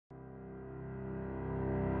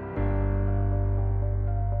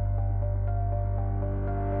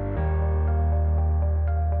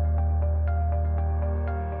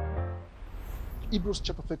Hebrews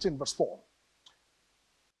chapter 13, verse 4.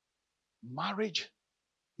 Marriage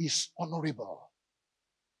is honorable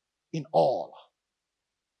in all,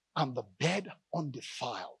 and the bed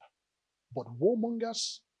undefiled. But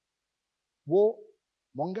warmongers,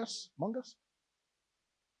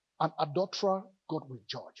 and adulterer, God will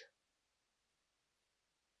judge.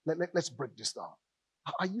 Let's break this down.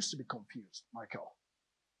 I used to be confused, Michael,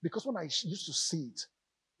 because when I used to see it,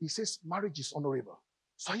 he says marriage is honorable.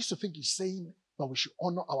 So I used to think he's saying that we should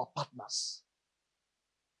honor our partners.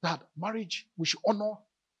 That marriage, we should honor.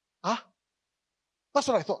 That's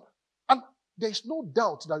what I thought. And there's no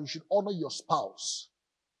doubt that you should honor your spouse.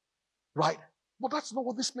 Right? But that's not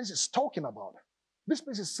what this place is talking about. This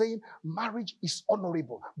place is saying marriage is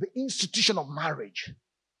honorable. The institution of marriage.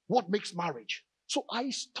 What makes marriage? So I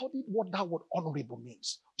studied what that word honorable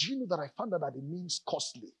means. Do you know that I found out that it means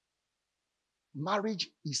costly? Marriage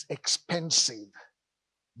is expensive.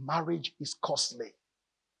 Marriage is costly.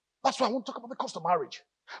 That's why I want to talk about the cost of marriage.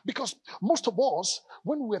 Because most of us,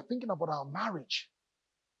 when we were thinking about our marriage,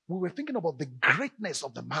 we were thinking about the greatness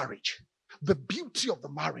of the marriage, the beauty of the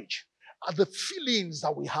marriage, the feelings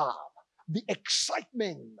that we have, the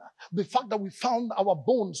excitement, the fact that we found our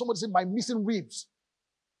bones. Somebody said, my missing ribs.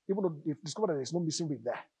 Even though they've discovered that there's no missing rib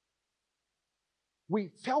there.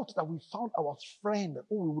 We felt that we found our friend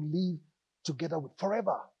who we would live together with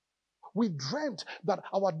forever. We dreamt that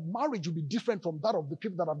our marriage would be different from that of the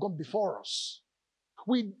people that have gone before us.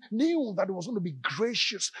 We knew that it was going to be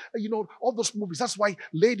gracious. You know, all those movies. That's why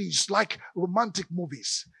ladies like romantic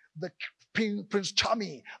movies. The Prince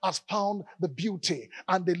Charming has found the beauty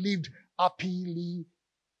and they lived happily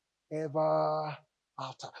ever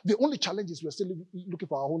after. The only challenge is we're still looking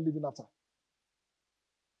for our own living after.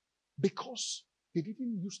 Because they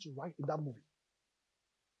didn't used to write in that movie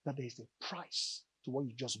that there is a price to what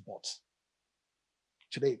you just bought.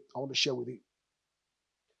 Today, I want to share with you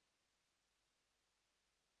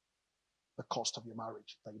the cost of your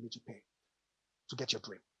marriage that you need to pay to get your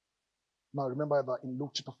dream. Now, remember that in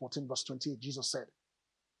Luke chapter 14, verse 28, Jesus said,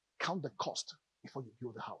 count the cost before you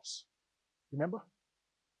build the house. Remember?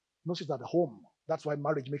 Notice that the home, that's why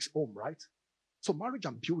marriage makes home, right? So marriage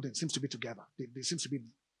and building seems to be together. They seem to be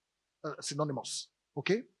synonymous.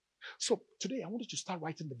 Okay? So today, I want you to start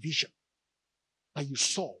writing the vision that you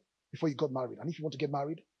saw before you got married. And if you want to get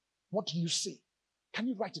married, what do you see? Can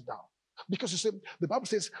you write it down? Because you see, the Bible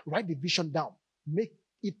says, write the vision down. Make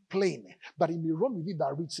it plain, that it may run with it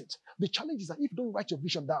that reads it. The challenge is that if you don't write your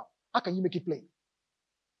vision down, how can you make it plain?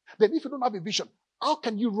 Then if you don't have a vision, how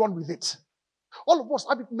can you run with it? All of us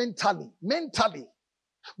have it mentally.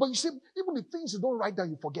 But you see, even the things you don't write down,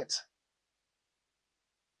 you forget.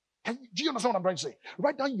 Do you understand what I'm trying to say?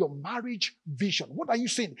 Write down your marriage vision. What are you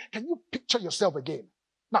saying? Can you picture yourself again?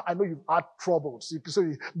 Now, I know you've had troubles.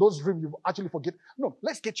 So those dreams you actually forget. No,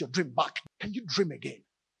 let's get your dream back. Can you dream again?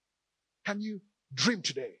 Can you dream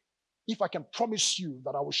today? If I can promise you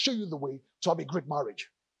that I will show you the way to have a great marriage.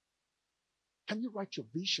 Can you write your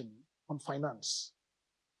vision on finance?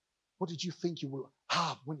 What did you think you will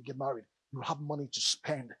have when you get married? You'll have money to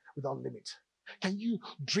spend without limit. Can you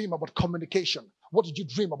dream about communication? What did you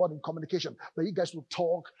dream about in communication? That you guys will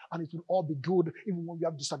talk and it will all be good. Even when we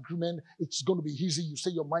have disagreement, it's going to be easy. You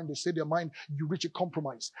say your mind, they say their mind, you reach a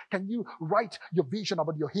compromise. Can you write your vision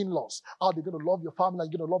about your in-laws? How they're going to love your family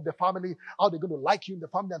and you're going to love their family? How they're going to like you in the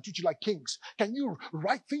family and treat you like kings? Can you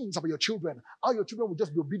write things about your children? How your children will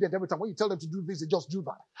just be obedient every time. When you tell them to do this, they just do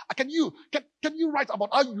that. Can you write about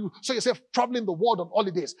how you saw yourself traveling the world on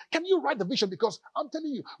holidays? Can you write the vision? Because I'm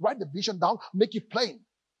telling you, write the vision down, make it plain.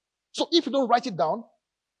 So if you don't write it down,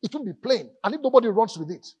 it will be plain. And if nobody runs with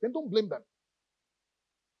it, then don't blame them.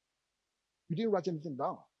 You didn't write anything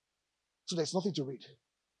down. So there's nothing to read.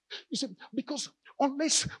 You see, because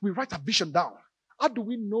unless we write a vision down, how do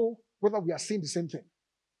we know whether we are saying the same thing?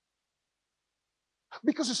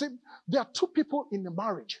 Because you see, there are two people in a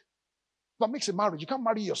marriage that makes a marriage. You can't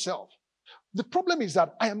marry yourself. The problem is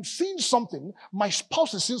that I am seeing something, my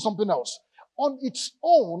spouse is seeing something else. On its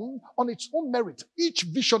own merit, each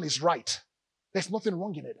vision is right. There's nothing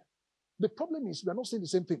wrong in it. The problem is we are not saying the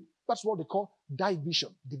same thing. That's what they call division.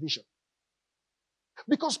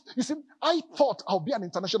 Because, you see, I thought I'll be an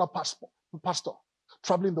international pastor,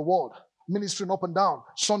 traveling the world, ministering up and down,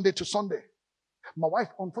 Sunday to Sunday. My wife,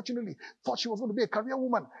 unfortunately, thought she was going to be a career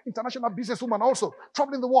woman, international businesswoman also,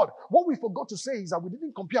 traveling the world. What we forgot to say is that we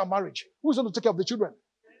didn't compare our marriage. Who's going to take care of the children?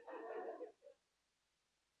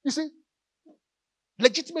 You see,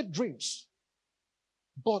 legitimate dreams.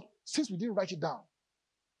 But since we didn't write it down,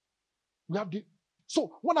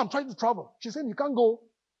 so when I'm trying to travel, she's saying, you can't go.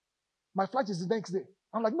 My flight is the next day.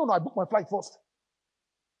 I'm like, no, I booked my flight first.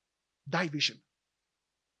 Division.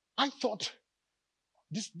 I thought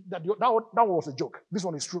that was a joke. This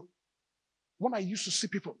one is true. When I used to see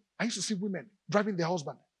people, I used to see women driving their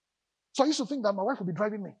husband. So I used to think that my wife would be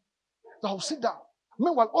driving me. So I'll sit down.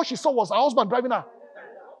 Meanwhile, all she saw was her husband driving her.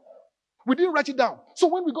 We didn't write it down. So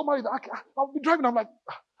when we got married, I'll be driving. I'm like,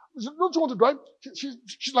 don't you want to drive?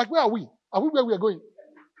 She's like, where are we? Are we where we are going?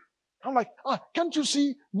 I'm like, can't you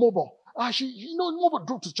see Mobile? Mobile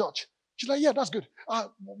drove to church. She's like, yeah, that's good.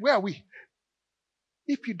 Where are we?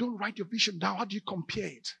 If you don't write your vision down, how do you compare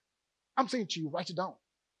it? I'm saying to you, write it down.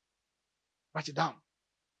 Write it down.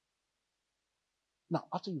 Now,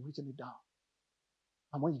 after you've written it down,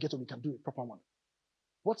 and when you get home, you can do a proper one.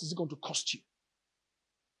 What is it going to cost you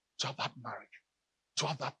to have that marriage, to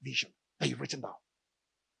have that vision that you've written down?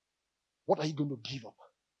 What are you going to give up?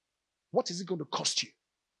 What is it going to cost you?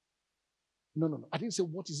 No. I didn't say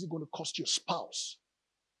what is it going to cost your spouse.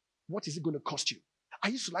 What is it going to cost you? I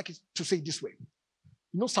used to like it to say it this way.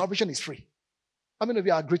 Salvation is free. How many of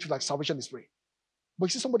you are grateful that salvation is free? But you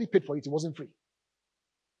see, somebody paid for it. It wasn't free.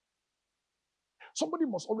 Somebody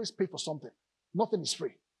must always pay for something. Nothing is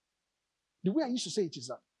free. The way I used to say it is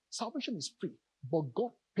that salvation is free, but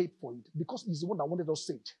God paid for it because He's the one that wanted us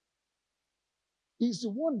saved. He's the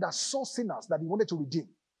one that saw sinners that He wanted to redeem.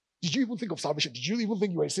 Did you even think of salvation? Did you even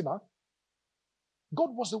think you were a sinner? God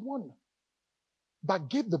was the one that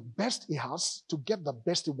gave the best He has to get the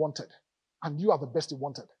best He wanted. And you are the best He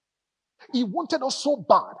wanted. He wanted us so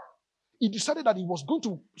bad. He decided that He was going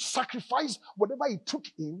to sacrifice whatever it took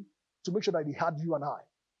Him to make sure that He had you and I.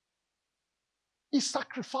 He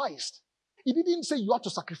sacrificed. He didn't say you have to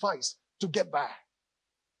sacrifice to get there.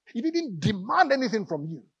 He didn't demand anything from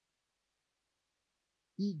you.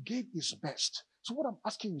 He gave His best. So what I'm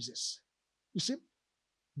asking you is this. You see,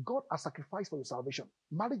 God has sacrificed for your salvation.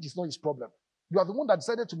 Marriage is not His problem. You are the one that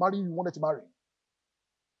decided to marry who you wanted to marry.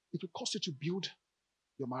 It will cost you to build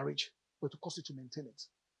your marriage, but it will cost you to maintain it.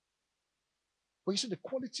 But you see, the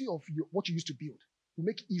quality of what you used to build will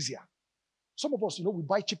make it easier. Some of us, we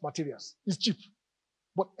buy cheap materials. It's cheap.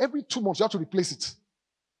 But every 2 months, you have to replace it.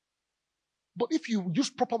 But if you use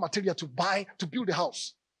proper material to build a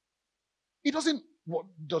house, it doesn't,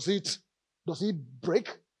 does it break?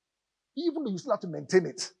 Even though you still have to maintain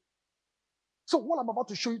it. So what I'm about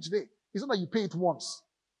to show you today is not that you pay it once.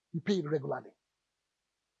 You pay it regularly.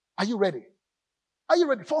 Are you ready? Are you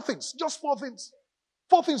ready? 4 things. Just 4 things.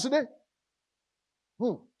 4 things today.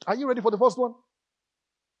 Are you ready for the first one?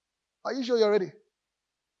 Are you sure you're ready?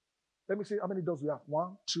 Let me see how many doors we have.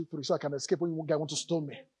 1, 2, 3. So I can escape when one guy wants to stone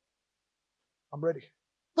me. I'm ready.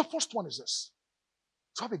 The first one is this.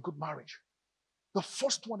 To have a good marriage. The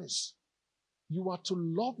first one is you are to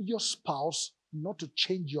love your spouse, not to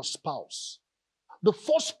change your spouse. The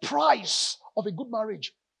first prize of a good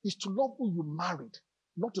marriage is to love who you married,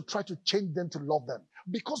 not to try to change them to love them.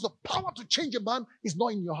 Because the power to change a man is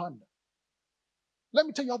not in your hand. Let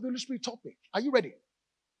me tell you how the Holy Spirit taught me. Are you ready?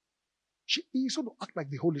 He's going to act like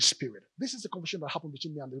the Holy Spirit. This is the conversation that happened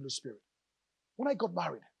between me and the Holy Spirit. When I got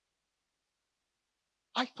married,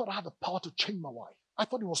 I thought I had the power to change my wife. I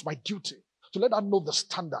thought it was my duty to let her know the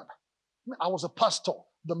standard. I was a pastor,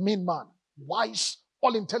 the main man, wise,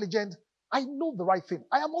 all intelligent. I know the right thing.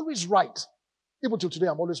 I am always right. Even till today,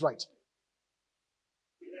 I'm always right.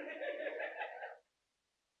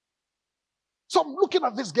 So I'm looking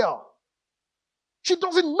at this girl. She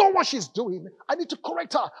doesn't know what she's doing. I need to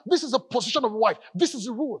correct her. This is a position of a wife. This is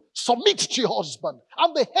the rule. Submit to your husband.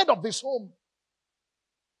 I'm the head of this home.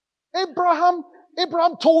 Abraham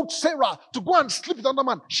told Sarah to go and sleep with another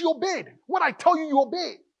man. She obeyed. When I tell you, you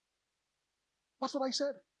obey. That's what I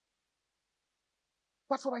said.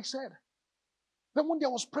 That's what I said. Then one day I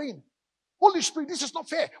was praying. Holy Spirit, this is not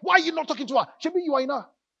fair. Why are you not talking to her? Maybe you are in her.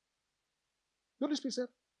 The Holy Spirit said,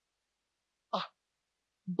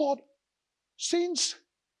 but since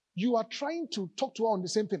you are trying to talk to her on the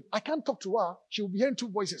same thing, I can't talk to her. She will be hearing 2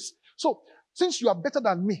 voices. So, since you are better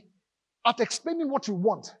than me at explaining what you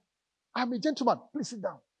want, I'm a gentleman. Please sit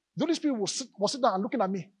down. The Holy Spirit will sit down and looking at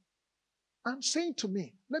me and saying to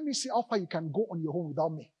me, let me see how far you can go on your own without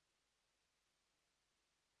me.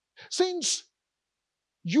 Since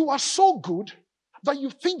you are so good that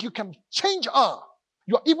you think you can change her,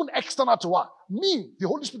 you are even external to her. Me, the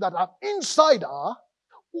Holy Spirit that I'm inside her,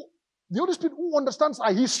 the Holy Spirit who understands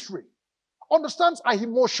our history, understands our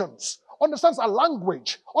emotions, understands our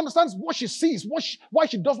language, understands what she sees, why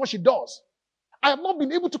she does what she does. I have not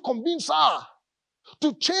been able to convince her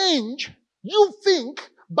to change. You think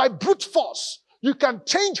by brute force you can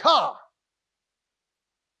change her.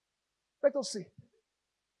 Let us see.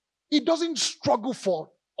 He doesn't struggle for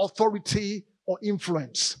authority or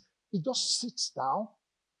influence. He just sits down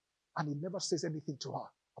and he never says anything to her.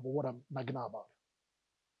 about what I'm nagging about.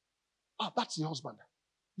 That's the husband.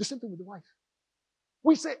 The same thing with the wife.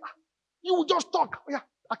 We say, you will just talk. Oh, yeah,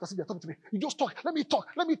 act as if you're talking to me. You just talk. Let me talk.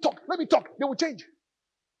 Let me talk. Let me talk. They will change.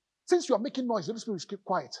 Since you are making noise, the Holy Spirit will keep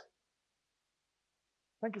quiet.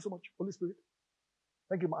 Thank you so much, Holy Spirit.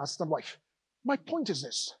 Thank you, my assistant wife. My point is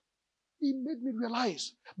this. It made me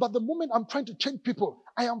realize that the moment I'm trying to change people,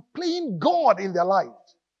 I am playing God in their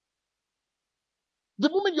lives. The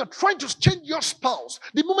moment you're trying to change your spouse,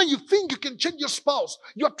 the moment you think you can change your spouse,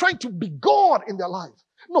 you're trying to be God in their life.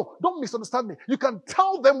 No, don't misunderstand me. You can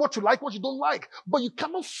tell them what you like, what you don't like, but you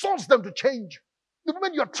cannot force them to change. The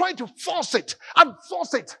moment you're trying to force it,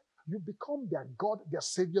 you become their God, their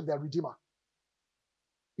Savior, their Redeemer.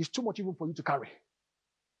 It's too much even for you to carry.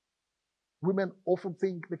 Women often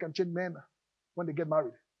think they can change men when they get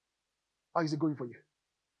married. How is it going for you?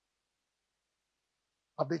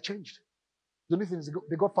 Have they changed? The only thing is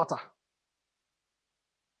they got fatter.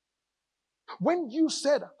 When you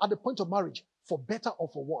said at the point of marriage, for better or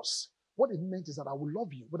for worse, what it meant is that I will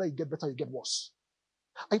love you, whether you get better or you get worse.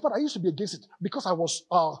 In fact, I used to be against it because I was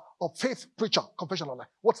a faith preacher, confessional. Like,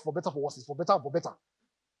 what's for better, for worse? It's for better or for better.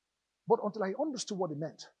 But until I understood what it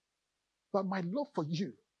meant, that my love for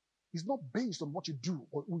you is not based on what you do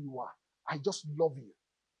or who you are. I just love you.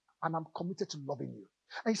 And I'm committed to loving you.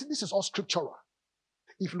 And you see, this is all scriptural.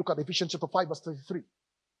 If you look at Ephesians chapter 5, verse 33.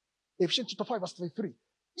 Ephesians chapter 5, verse 33.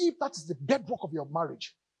 If that is the bedrock of your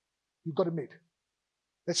marriage, you've got it made.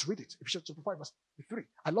 Let's read it. Ephesians chapter 5, verse 33.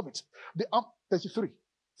 I love it. The 33.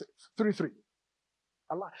 33.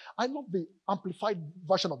 I love the amplified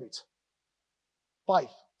version of it.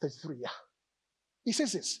 5:33, yeah. He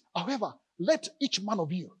says this. However, let each man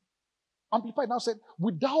of you, amplified now said,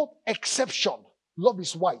 without exception, love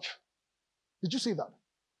his wife. Did you see that?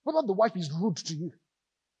 Whether the wife is rude to you,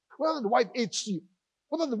 whether the wife hates you,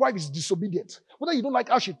 whether the wife is disobedient, whether you don't like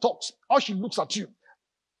how she talks, how she looks at you,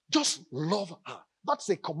 just love her. That's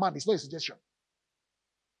a command. It's not a suggestion.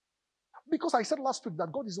 Because I said last week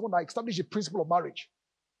that God is the one that established the principle of marriage.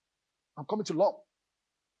 I'm coming to love.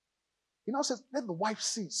 He now says, let the wife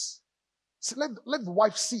cease. Let the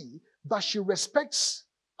wife see that she respects.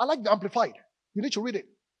 I like the amplified. You need to read it.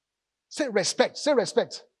 Say respect. Say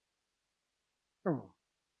respect. Can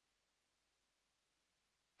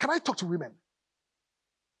I talk to women?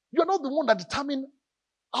 You're not the one that determine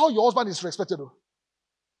how your husband is respected.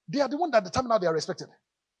 They are the one that determine how they are respected.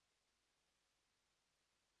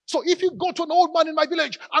 So if you go to an old man in my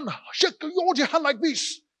village and you hold your hand like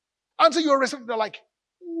this and say you're respected, they're like,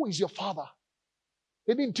 who is your father?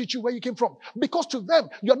 They didn't teach you where you came from. Because to them,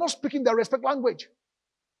 you're not speaking their respect language.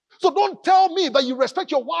 So don't tell me that you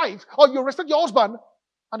respect your wife or you respect your husband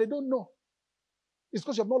and they don't know. It's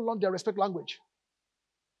because you have not learned their respect language.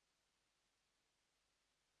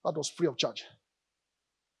 That was free of charge.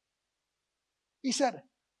 He said,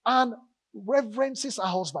 and reverences her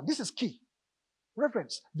husband. This is key.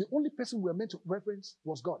 Reverence. The only person we were meant to reverence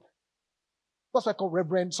was God. That's why I call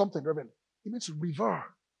reverend something, reverend. It means revere.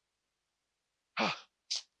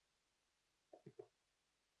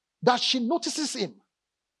 That she notices him.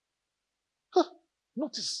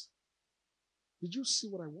 Notice. Did you see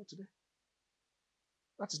what I wore today?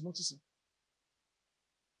 That is noticing.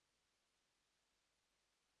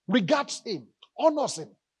 Regards him, honors him,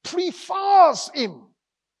 prefers him,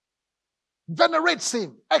 venerates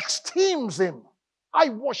him, esteems him. I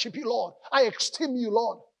worship you, Lord. I esteem you,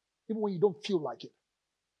 Lord. Even when you don't feel like it.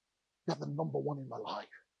 You're the number one in my life.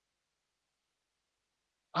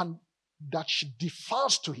 And that she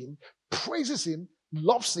defers to him, praises him,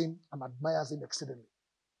 loves him, and admires him exceedingly.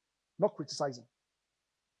 Not criticizing.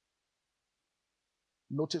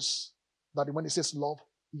 Notice that when he says love,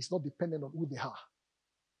 he's not dependent on who they are.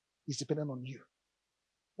 He's dependent on you.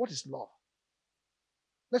 What is love?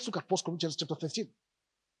 Let's look at 1 Corinthians chapter 13.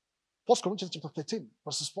 1 Corinthians chapter 13,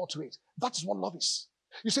 verses 4 to 8. That is what love is.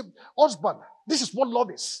 You say, husband, this is what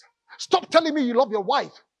love is. Stop telling me you love your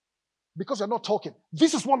wife because you're not talking.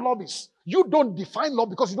 This is what love is. You don't define love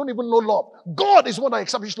because you don't even know love. God is one that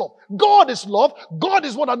establishes love. God is love. God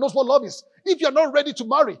is one that knows what love is. If you're not ready to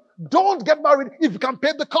marry, don't get married if you can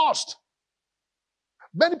pay the cost.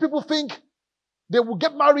 Many people think they will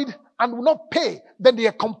get married and will not pay. Then they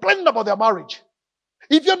are complaining about their marriage.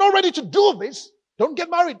 If you're not ready to do this, don't get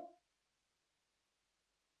married.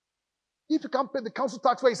 If you can't pay the council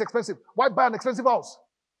tax where it's expensive, why buy an expensive house?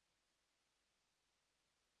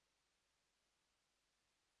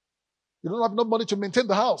 You don't have enough money to maintain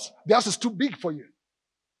the house. The house is too big for you.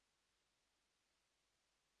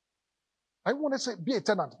 I want to say be a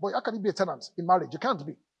tenant. But how can you be a tenant in marriage? You can't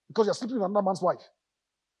be because you're sleeping with another man's wife.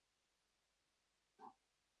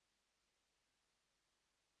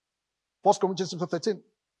 1 Corinthians chapter 13,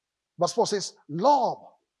 verse 4 says, love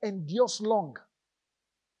endures long.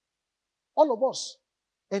 All of us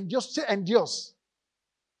endures, say endures.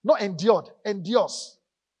 Not endured, endures.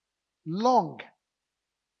 Long.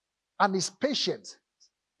 And is patient.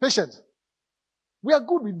 Patient. We are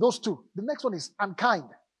good with those two. The next one is unkind.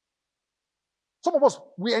 Some of us,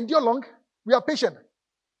 we endure long, we are patient.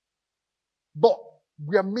 But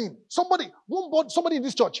we are mean. Somebody in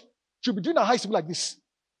this church should be doing a high step like this.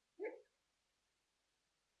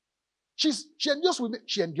 She endures with me.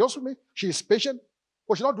 She endures with me. She is patient.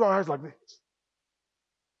 But she's not doing her eyes like this.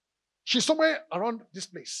 She's somewhere around this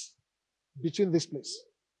place. Between this place.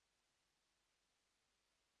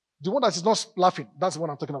 The one that is not laughing, that's the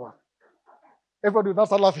one I'm talking about. Everybody will not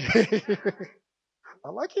start laughing. I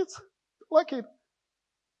like it. I like it.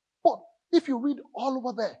 But if you read all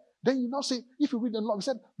over there, then you now say, if you read the law, he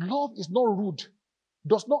said, love is not rude,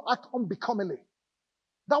 does not act unbecomingly.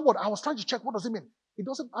 That word, I was trying to check, what does it mean? It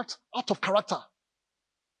doesn't act out of character,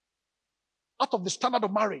 out of the standard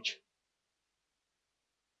of marriage.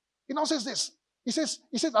 He now says this. He says,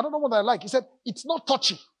 I don't know what I like. He said, it's not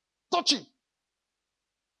touchy. Touchy.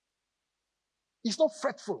 It's not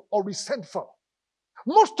fretful or resentful.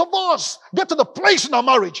 Most of us get to the place in our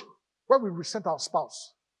marriage where we resent our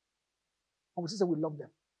spouse. And we say we love them.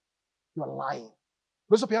 You are lying.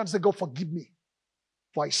 Raise up your hand and say, God, forgive me,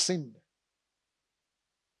 for I sinned.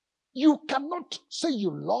 You cannot say you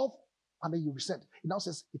love and then you resent. It now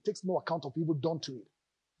says it takes no account of evil done to it.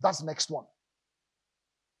 That's the next one.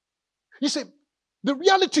 You see, the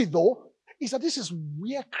reality though is that this is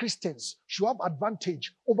where Christians should have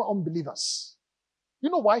advantage over unbelievers. You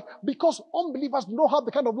know why? Because unbelievers do not have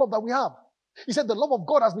the kind of love that we have. He said the love of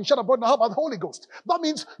God has been shed abroad in the heart by the Holy Ghost. That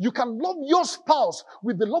means you can love your spouse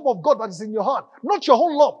with the love of God that is in your heart. Not your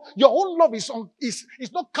own love. Your own love is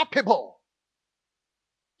not capable.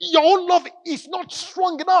 Your own love is not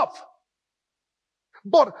strong enough.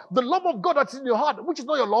 But the love of God that's in your heart, which is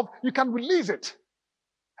not your love, you can release it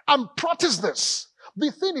and practice this.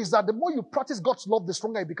 The thing is that the more you practice God's love, the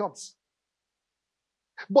stronger it becomes.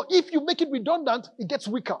 But if you make it redundant, it gets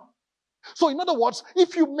weaker. So in other words,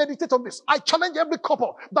 if you meditate on this, I challenge every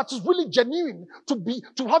couple that is really genuine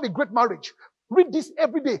to have a great marriage. Read this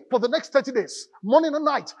every day for the next 30 days, morning and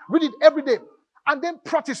night. Read it every day and then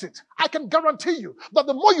practice it. I can guarantee you that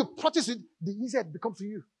the more you practice it, the easier it becomes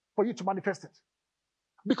for you to manifest it.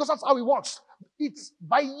 Because that's how it works. It's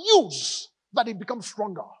by use that it becomes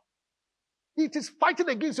stronger. It is fighting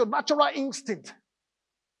against your natural instinct.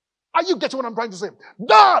 Are you getting what I'm trying to say?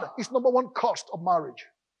 That is number one cost of marriage.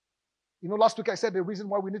 You know, last week I said the reason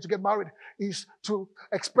why we need to get married is to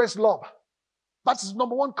express love. That's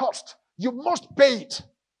number one cost. You must pay it.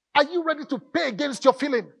 Are you ready to pay against your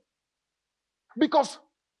feeling? Because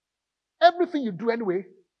everything you do anyway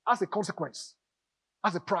has a consequence,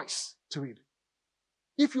 has a price to it.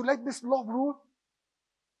 If you let this love rule,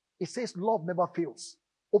 it says love never fails.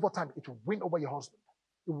 Over time, it will win over your husband.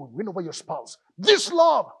 It will win over your spouse. This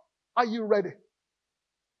love, are you ready?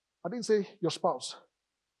 I didn't say your spouse.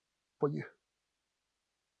 For you.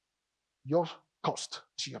 Your cost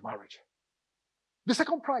to your marriage. The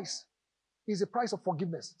second price is the price of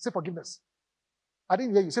forgiveness. Say forgiveness. I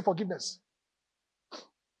didn't hear you. Say forgiveness.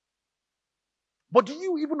 But do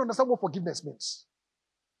you even understand what forgiveness means?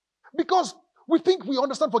 Because we think we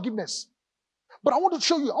understand forgiveness. But I want to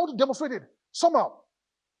show you, I want to demonstrate it somehow.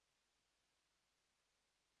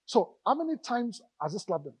 So, how many times has he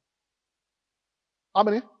slapped them? How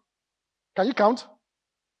many? Can you count?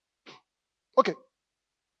 Okay.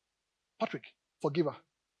 Patrick, forgive her.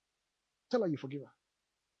 Tell her you forgive her.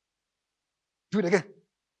 Do it again.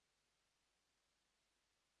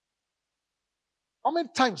 How many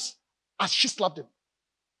times has she slapped him?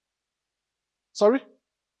 Sorry?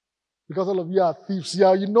 Because all of you are thieves.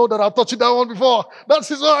 Yeah, you know that I've taught you that one before. That's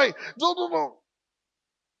his why. No.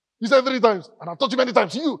 You said 3 times, and I've taught you many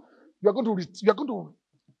times. You are going to.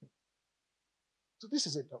 So this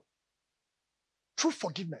is it. True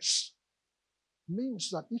forgiveness means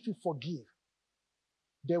that if you forgive,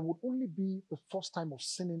 there would only be the first time of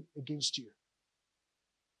sinning against you.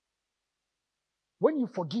 When you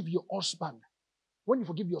forgive your husband, when you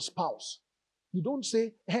forgive your spouse, you don't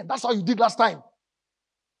say, hey, that's how you did last time.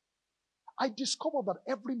 I discovered that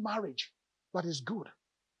every marriage that is good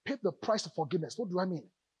paid the price of forgiveness. What do I mean?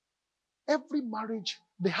 Every marriage,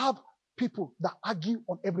 they have people that argue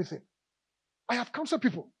on everything. I have counseled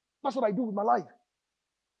people. That's what I do with my life.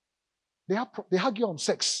 They argue on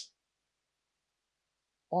sex,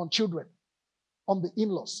 on children, on the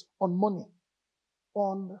in-laws, on money,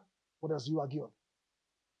 on what else do you argue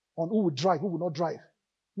on who will drive, who will not drive.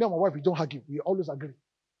 Me and my wife, we don't argue. We always agree.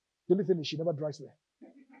 The only thing is she never dries hair.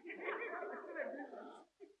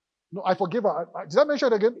 No, I forgive her. Did I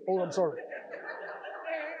mention it again? Oh, I'm sorry.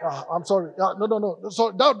 I'm sorry. No.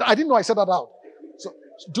 So I didn't know I said that out. So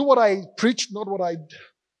do what I preach, not what I.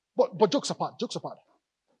 But jokes apart.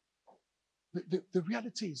 The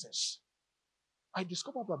reality is this. I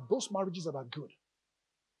discovered that those marriages that are good,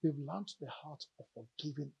 they've learned the heart of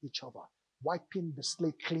forgiving each other, wiping the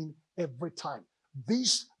slate clean every time.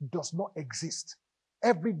 This does not exist.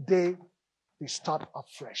 Every day they start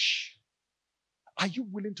afresh. Are you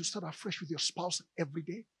willing to start afresh with your spouse every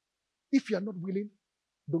day? If you are not willing,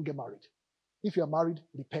 don't get married. If you are married,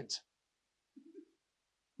 repent.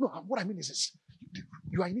 No, what I mean is this.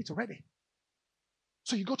 You are in it already.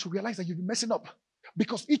 So you got to realize that you've been messing up.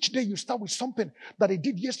 Because each day you start with something that they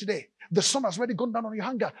did yesterday. The sun has already gone down on your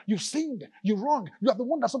anger. You've sinned. You're wrong. You are the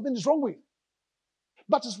one that something is wrong with.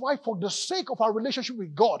 That is why, for the sake of our relationship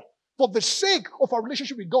with God,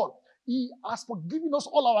 He has forgiven us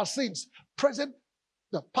all our sins, present,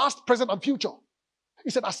 the past, present, and future. He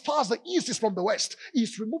said, as far as the east is from the west,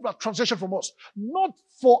 He's removed that transgression from us. Not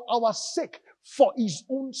for our sake, for His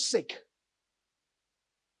own sake.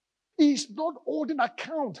 He's not holding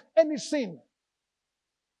account any sin.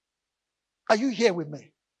 Are you here with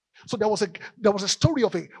me? So there was a story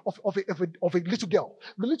of a little girl.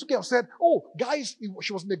 The little girl said, "Oh, guys,"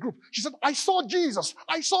 she was in a group. She said, "I saw Jesus.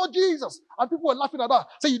 I saw Jesus." And people were laughing at her.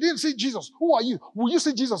 Say, "You didn't see Jesus. Who are you? Will you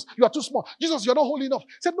see Jesus? You are too small. Jesus, you're not holy enough."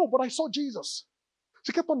 She said, "No, but I saw Jesus."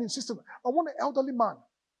 She kept on insisting. And one elderly man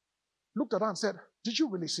looked at her and said, "Did you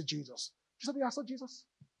really see Jesus?" She said, "Yeah, I saw Jesus."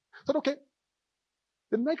 I said, "Okay.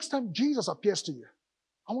 The next time Jesus appears to you,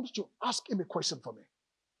 I want you to ask him a question for me."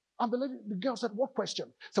 And the girl said, "What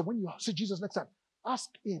question?" So when you see Jesus next time,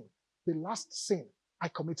 ask him the last sin I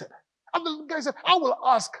committed. And the guy said, I will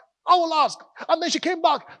ask. And then she came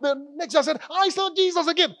back. The next day I said, "I saw Jesus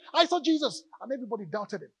again. I saw Jesus." And everybody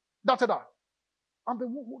doubted her. And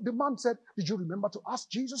the man said, "Did you remember to ask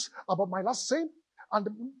Jesus about my last sin?" And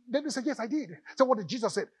then they said, "Yes, I did." So what did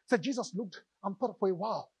Jesus say? Said Jesus looked and thought for a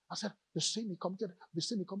while. I said, the sin he committed,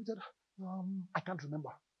 I can't remember.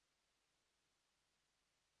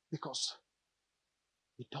 Because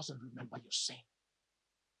He doesn't remember your sin.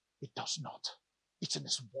 It does not. It's in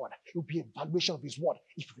His word. It will be an evaluation of His word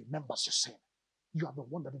if He remembers your sin. You are the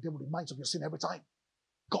one that the devil reminds of your sin every time.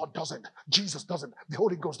 God doesn't. Jesus doesn't. The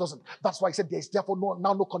Holy Ghost doesn't. That's why He said there is therefore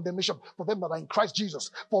no condemnation for them that are in Christ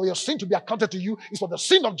Jesus. For your sin to be accounted to you is for the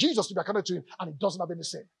sin of Jesus to be accounted to Him, and He doesn't have any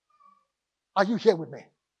sin. Are you here with me?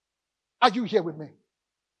 Are you here with me?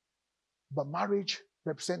 The marriage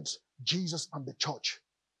represents Jesus and the church.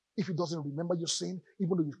 If He doesn't remember your sin,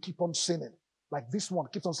 even though you keep on sinning, like this one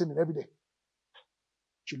keeps on sinning every day.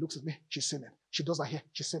 She looks at me, she's sinning. She does her hair,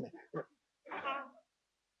 she's sinning.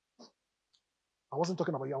 I wasn't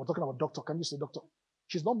talking about you, I was talking about doctor. Can you say doctor?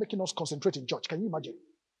 She's not making us concentrate in church. Can you imagine?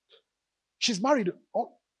 She's married.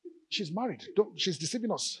 Oh, she's married. She's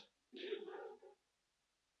deceiving us.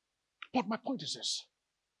 But my point is this.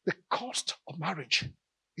 The cost of marriage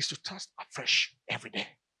is to start afresh every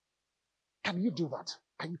day. Can you do that?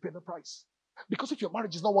 Can you pay the price? Because if your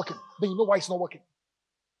marriage is not working, then you know why it's not working.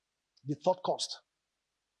 The third cost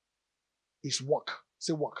is work.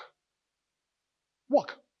 Say work.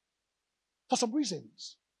 Work. For some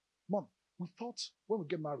reasons, Mom, we thought when we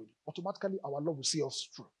get married, automatically our love will see us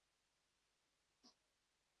through.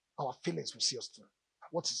 Our feelings will see us through.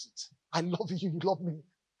 What is it? I love you, you love me.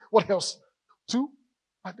 What else? 2?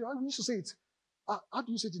 I used to say it. How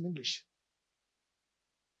do you say it in English?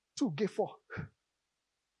 2, get 4.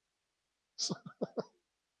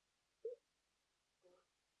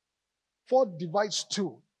 4 divides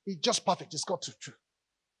 2. It's just perfect. It's got to 2.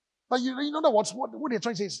 But you know what they're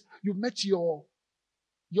trying to say is you've met your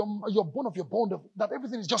bone of your bone, that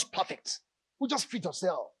everything is just perfect. We just fit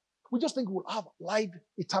ourselves. We just think we'll have life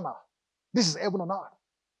eternal. This is heaven on earth.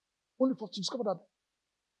 Only for to discover that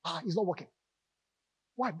it's not working.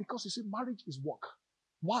 Why? Because you see, marriage is work.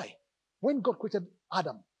 Why? When God created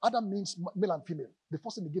Adam means male and female. The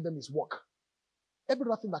first thing He gave them is work. Every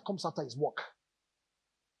other thing that comes after is work.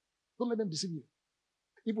 Don't let them deceive you.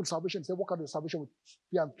 Even salvation, say, work out your salvation with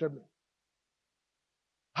fear and trembling.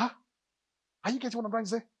 Are you getting what I'm trying to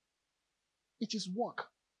say? It is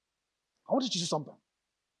work. I want you to do something.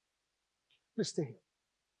 Please stay here.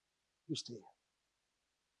 You stay here.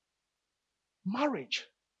 Marriage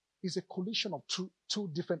is a collision of two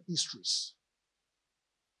different histories.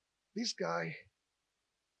 This guy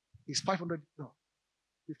is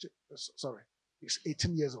 50, he's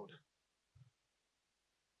 18 years old.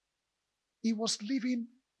 He was living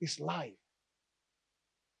his life.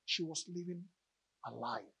 She was living a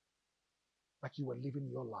life like you were living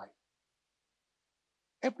your life.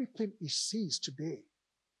 Everything he sees today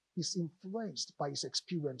is influenced by his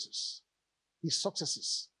experiences, his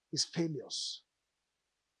successes, his failures,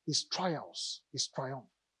 his trials, his triumph.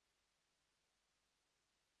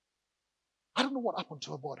 I don't know what happened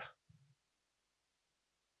to her, but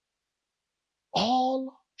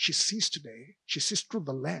all she sees today, she sees through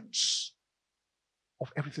the lens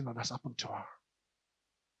of everything that has happened to her,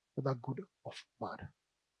 whether good or bad.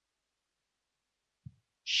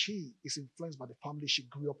 She is influenced by the family she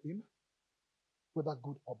grew up in, whether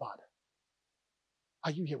good or bad.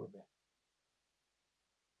 Are you here with me?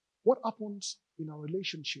 What happens in our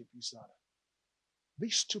relationship is that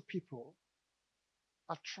these two people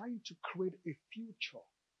are trying to create a future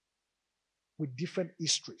with different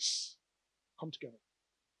histories come together.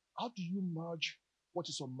 How do you merge what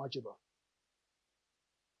is unmergeable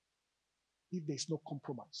if there is no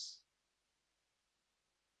compromise?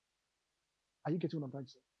 Are you getting what I'm trying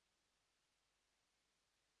to say?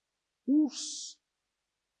 Whose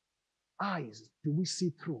eyes do we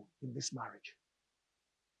see through in this marriage?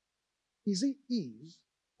 Is it his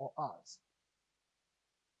or ours?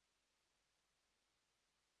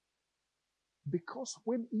 Because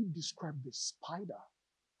when he described the spider,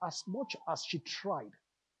 as much as she tried,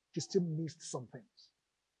 she still missed some things.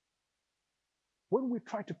 When we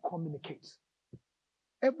try to communicate,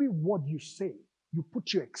 every word you say, you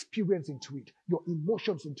put your experience into it, your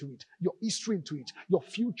emotions into it, your history into it, your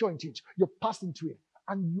future into it, your past into it,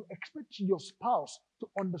 and you expect your spouse to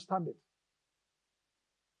understand it.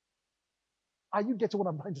 Are you getting what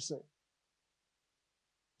I'm trying to say?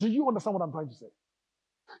 Do you understand what I'm trying to say?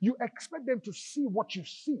 You expect them to see what you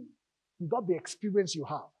see without the experience you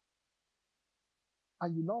have.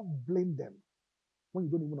 And you now blame them when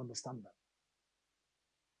you don't even understand them.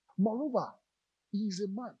 Moreover, he is a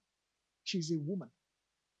man. She is a woman.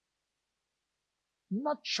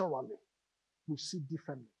 Naturally, we see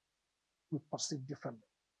differently. We perceive differently.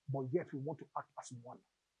 But yet we want to act as one.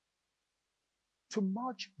 To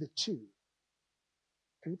merge the two,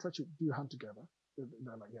 can you try to do your hand together?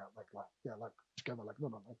 Like together,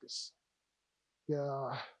 like this.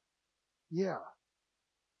 Yeah.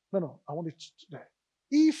 No, I want it today.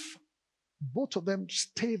 If both of them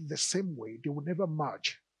stay the same way, they will never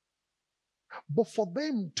merge. But for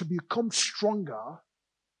them to become stronger,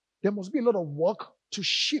 there must be a lot of work to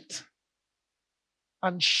shift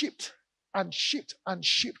and shift and shift and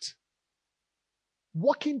shift.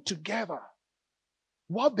 Working together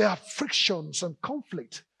while there are frictions and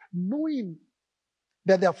conflict, knowing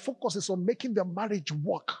that their focus is on making their marriage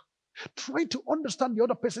work, trying to understand the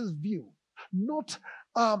other person's view, not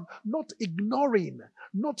ignoring,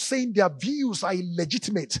 not saying their views are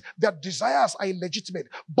illegitimate, their desires are illegitimate,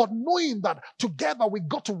 but knowing that together we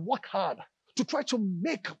got to work hard to try to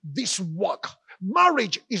make this work.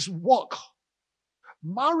 Marriage is work.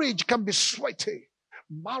 Marriage can be sweaty.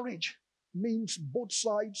 Marriage means both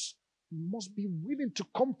sides must be willing to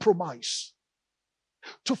compromise,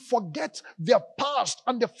 to forget their past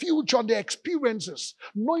and their future and their experiences,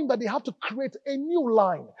 knowing that they have to create a new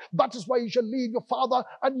line. That is why you shall leave your father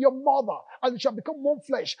and your mother, and you shall become one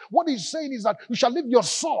flesh. What he's saying is that you shall leave your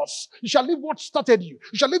source, you shall leave what started you,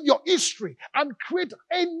 you shall leave your history and create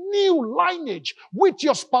a new lineage with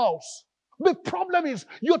your spouse. The problem is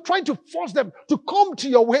you're trying to force them to come to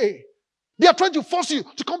your way. They are trying to force you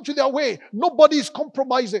to come to their way. Nobody is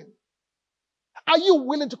compromising. Are you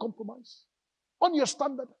willing to compromise on your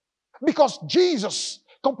standard? Because Jesus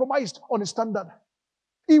compromised on his standard.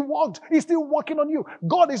 He walked. He's still working on you.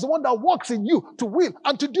 God is the one that works in you to will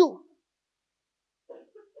and to do.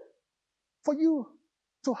 For you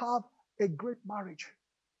to have a great marriage,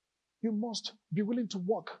 you must be willing to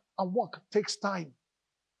work. And work takes time.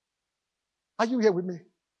 Are you here with me?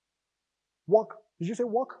 Work. Did you say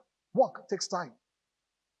work? Work takes time.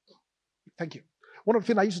 Thank you. One of the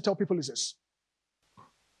things I used to tell people is this.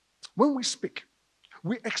 When we speak,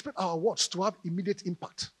 we expect our words to have immediate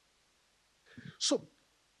impact. So,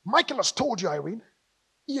 Michael has told you, Irene,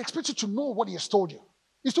 he expects you to know what he has told you.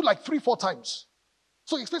 He's told like 3-4 times.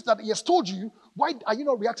 So he expects that he has told you, why are you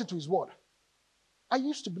not reacting to his word? I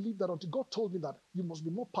used to believe that until God told me that you must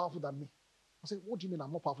be more powerful than me. I said, what do you mean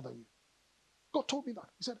I'm more powerful than you? God told me that.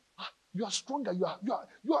 He said, you are stronger. You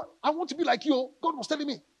are. I want to be like you. God was telling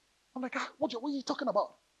me. I'm like, what are you talking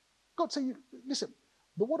about? God said, listen,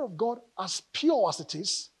 the word of God, as pure as it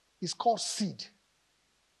is called seed.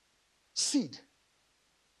 Seed.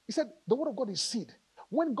 He said, the word of God is seed.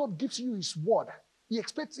 When God gives you his word, he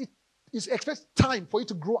expects time for it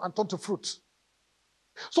to grow and turn to fruit.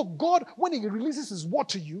 So God, when he releases his word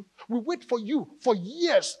to you, will wait for you for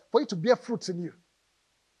years for it to bear fruits in you.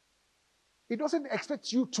 He doesn't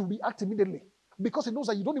expect you to react immediately. because he knows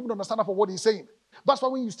that you don't even understand half of what he's saying. That's why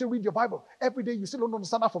when you still read your Bible, every day you still don't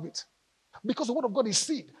understand half of it. Because the word of God is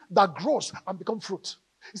seed that grows and becomes fruit.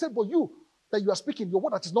 He said, but you, that you are speaking, your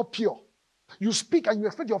word that is not pure. You speak and you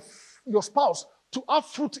expect your spouse to have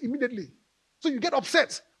fruit immediately. So you get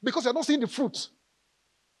upset because you're not seeing the fruit.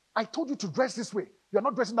 I told you to dress this way. You're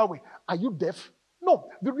not dressing that way. Are you deaf? No.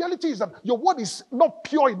 The reality is that your word is not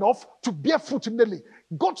pure enough to bear fruit immediately.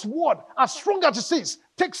 God's word, as strong as it is,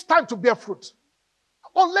 takes time to bear fruit.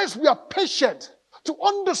 Unless we are patient to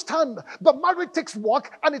understand that marriage takes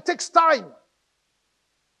work and it takes time.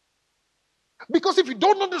 Because if you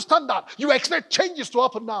don't understand that, you expect changes to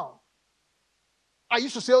happen now. I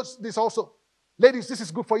used to say this also. Ladies, this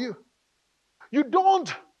is good for you. You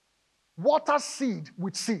don't water seed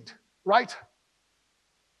with seed, right?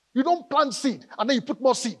 You don't plant seed and then you put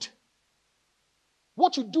more seed.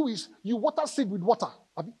 What you do is you water seed with water.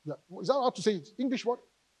 Is that how to say it? English word?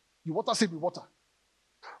 You water seed with water.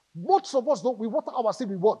 Most of us don't. We water our seed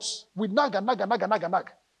with words. We nag and nag and nag and nag and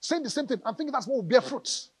nag. Saying the same thing and thinking that's what will bear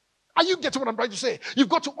fruits. Are you getting what I'm trying to say? You've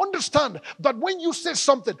got to understand that when you say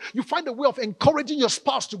something, you find a way of encouraging your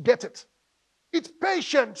spouse to get it. It's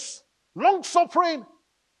patience, long suffering,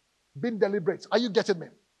 being deliberate. Are you getting me?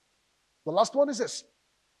 The last one is this.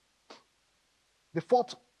 The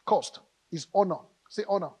fourth cost is honor. Say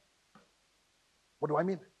honor. What do I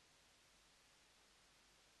mean?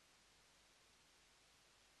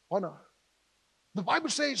 Honor. The Bible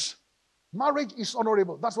says marriage is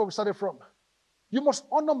honorable. That's where we started from. You must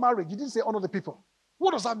honor marriage. You didn't say honor the people.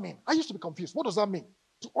 What does that mean? I used to be confused. What does that mean?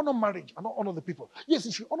 To honor marriage and not honor the people. Yes,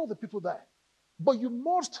 you should honor the people there. But you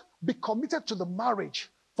must be committed to the marriage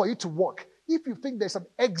for it to work. If you think there's an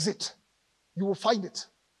exit, you will find it.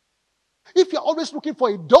 If you're always looking for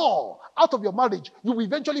a door out of your marriage, you will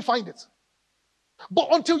eventually find it. But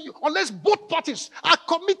unless both parties are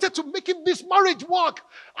committed to making this marriage work,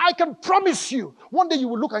 I can promise you, one day you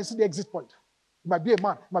will look and see the exit point. It might be a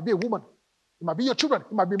man, it might be a woman, it might be your children,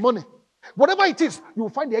 it might be money. Whatever it is, you will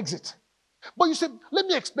find the exit. But you say, let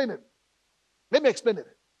me explain it. Let me explain it.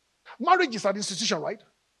 Marriage is an institution, right?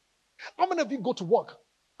 How many of you go to work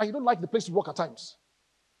and you don't like the place you work at times?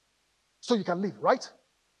 So you can leave, right?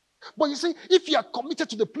 But you see, if you are committed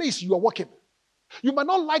to the place you are working, you might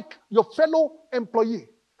not like your fellow employee,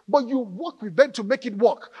 but you work with them to make it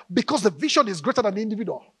work because the vision is greater than the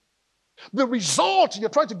individual. The result you're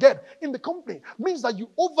trying to get in the company means that you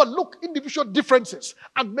overlook individual differences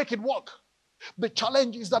and make it work. The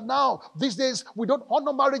challenge is that now, these days, we don't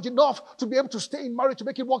honor marriage enough to be able to stay in marriage to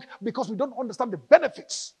make it work because we don't understand the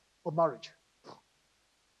benefits of marriage.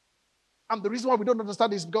 And the reason why we don't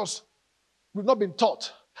understand is because we've not been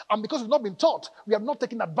taught. And because we've not been taught, we have not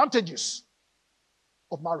taken advantages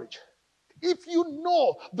of marriage. If you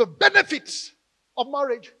know the benefits of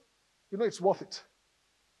marriage, you know it's worth it.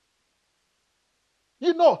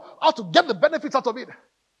 You know how to get the benefits out of it.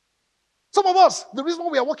 Some of us, the reason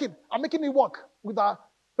why we are working and making it work with our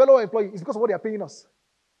fellow employees is because of what they are paying us.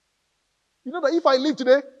 You know that if I leave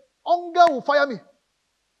today, hunger will fire me.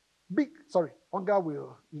 Hunger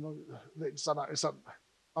will,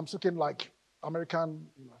 I'm speaking like American,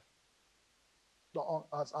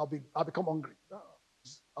 I'll become hungry.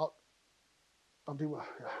 I'm doing well.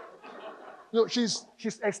 Yeah. She's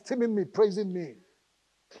esteeming me, praising me.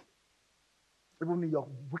 Even in your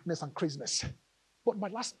weakness and craziness. But my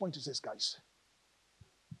last point is this, guys.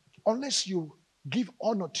 Unless you give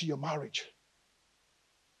honor to your marriage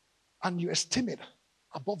and you esteem it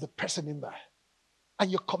above the person in there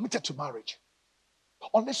and you're committed to marriage,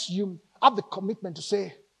 unless you have the commitment to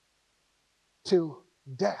say, till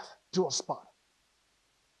death do us part,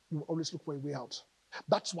 you will always look for a way out.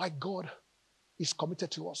 That's why God is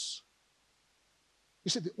committed to us. You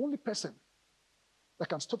see, the only person that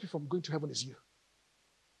can stop you from going to heaven is you.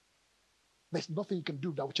 There's nothing you can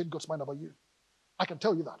do that will change God's mind about you. I can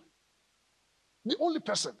tell you that. The only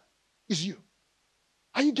person is you.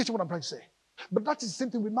 Are you getting what I'm trying to say? But that is the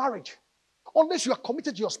same thing with marriage. Unless you are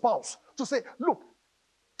committed to your spouse to say, look,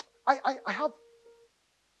 I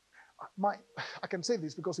can say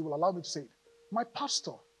this because he will allow me to say it. My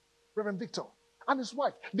pastor, Reverend Victor, and his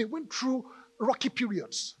wife, they went through rocky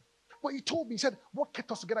periods. But he told me, he said, what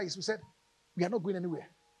kept us together is we said, we are not going anywhere.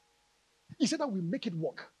 He said that we make it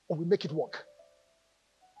work or we make it work.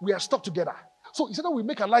 We are stuck together. So he said that we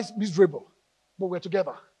make our lives miserable, but we're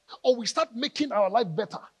together. Or we start making our life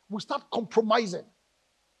better. We start compromising.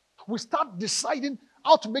 We start deciding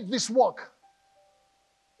how to make this work.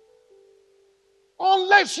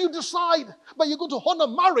 Unless you decide that you're going to honor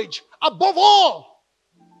marriage above all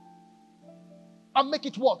and make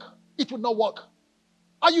it work, it will not work.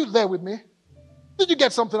 Are you there with me? Did you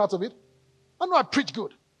get something out of it? I know I preach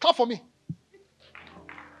good. Clap for me.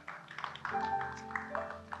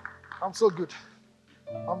 I'm so good.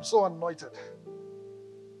 I'm so anointed.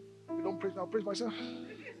 You don't praise me, I'll praise myself.